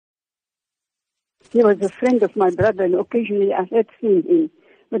He was a friend of my brother, and occasionally I had seen him,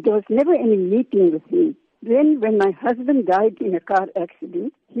 but there was never any meeting with him. Then, when my husband died in a car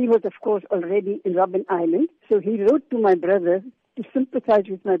accident, he was, of course, already in Robben Island, so he wrote to my brother to sympathize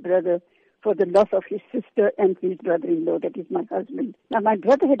with my brother for the loss of his sister and his brother-in-law, that is my husband. Now, my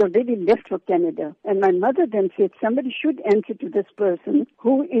brother had already left for Canada, and my mother then said, somebody should answer to this person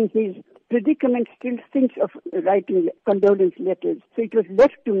who, in his predicament, still thinks of writing condolence letters. So it was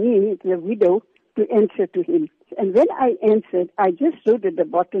left to me, the widow, to answer to him. And when I answered, I just wrote at the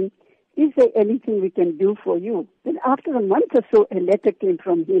bottom, is there anything we can do for you? Then after a month or so, a letter came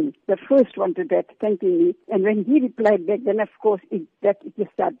from him, the first one to that, thanking me. And when he replied back, then of course, it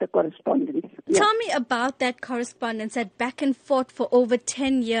just started the correspondence. Yeah. Tell me about that correspondence, that back and forth for over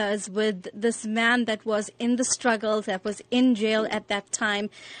 10 years with this man that was in the struggles, that was in jail at that time,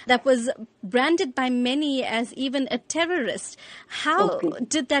 that was branded by many as even a terrorist. How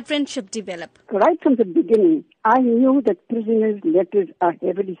did that friendship develop? Right from the beginning, I knew that prisoners' letters are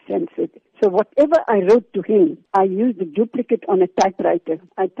heavily censored. So whatever I wrote to him, I used a duplicate on a typewriter.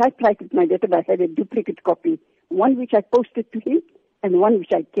 I typewritten my letter, but I had a duplicate copy, one which I posted to him and one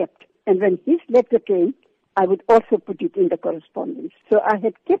which I kept. And when his letter came, I would also put it in the correspondence. So I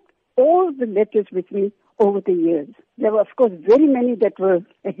had kept all the letters with me over the years. There were, of course, very many that were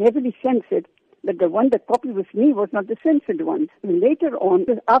heavily censored, but the one that copied with me was not the censored ones. And later on,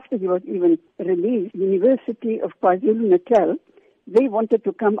 after he was even released, University of KwaZulu-Natal, they wanted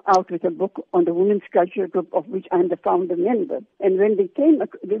to come out with a book on the women's culture group, of which I'm the founder member. And when they came,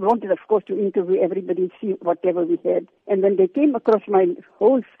 they wanted, of course, to interview everybody, see whatever we had. And when they came across my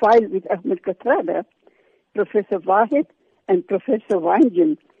whole file with Ahmed Kathrada, Professor Vahed and Professor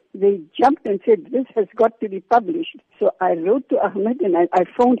Waetjen, they jumped and said, this has got to be published. So I wrote to Ahmed and I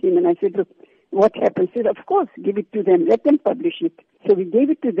phoned him and I said, look, what happened? He said, of course, give it to them. Let them publish it. So we gave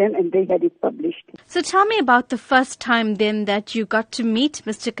it to them and they had it published. So tell me about the first time then that you got to meet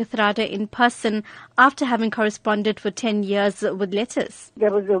Mr. Kathrada in person after having corresponded for 10 years with letters.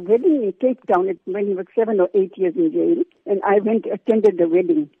 There was a wedding in Cape Town when he was 7 or 8 years in jail, and I attended the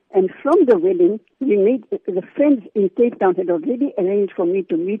wedding. And from the wedding, the friends in Cape Town had already arranged for me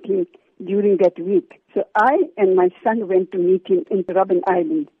to meet him during that week. So I and my son went to meet him in Robben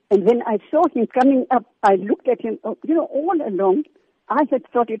Island. And when I saw him coming up, I looked at him, all along, I had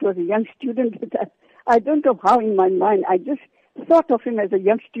thought it was a young student. I don't know how in my mind, I just thought of him as a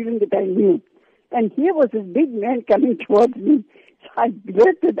young student that I knew. And here was this big man coming towards me. So I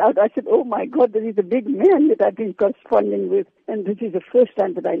blurted out, I said, oh my God, there is a big man that I've been corresponding with. And this is the first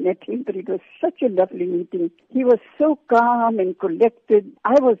time that I met him, but it was such a lovely meeting. He was so calm and collected.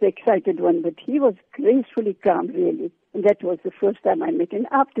 I was the excited one, but he was gracefully calm, really. And that was the first time I met him.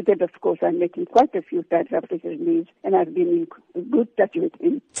 After that, of course, I met him quite a few times after his release, and I've been in good touch with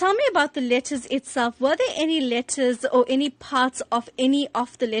him. Tell me about the letters itself. Were there any letters or any parts of any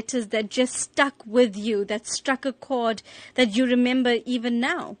of the letters that just stuck with you, that struck a chord that you remember even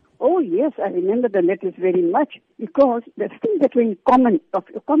now? Oh, yes, I remember the letters very much because the things that were of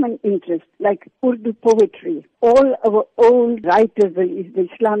common interest, like Urdu poetry, all our old writers, the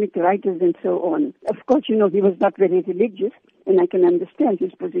Islamic writers and so on. Of course, he was not very religious, and I can understand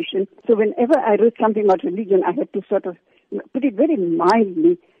his position. So whenever I wrote something about religion, I had to sort of put it very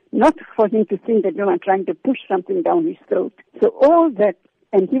mildly, not for him to think that, I'm trying to push something down his throat. So all that,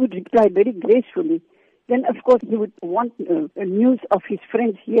 and he would reply very gracefully. Then, of course, he would want news of his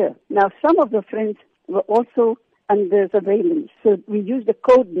friends here. Now, some of the friends were also under surveillance. So we used a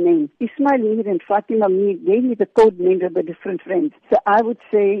code name. Ismail Mir and Fatima Mir gave me the code names of the different friends. So I would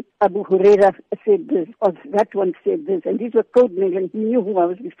say Abu Huraira said this, or that one said this, and these were code names, and he knew who I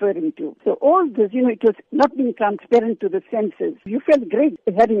was referring to. So all this, it was not being transparent to the senses. You felt great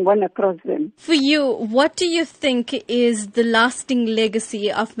having one across them. For you, what do you think is the lasting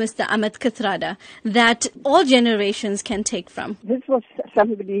legacy of Mr. Ahmed Kathrada that all generations can take from? This was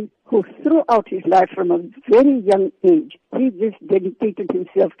somebody who throughout his life from a very young age, he just dedicated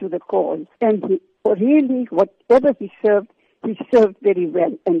himself to the cause. And he really, whatever he served very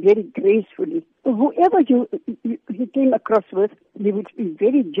well and very gracefully. Whoever he came across with, he would be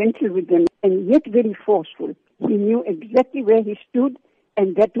very gentle with them and yet very forceful. He knew exactly where he stood,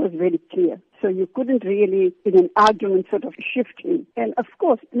 and that was very clear. So you couldn't really, in an argument, sort of shift him. And of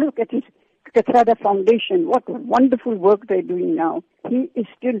course, look at his Kathrada Foundation, what wonderful work they're doing now. He is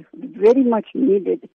still very much needed.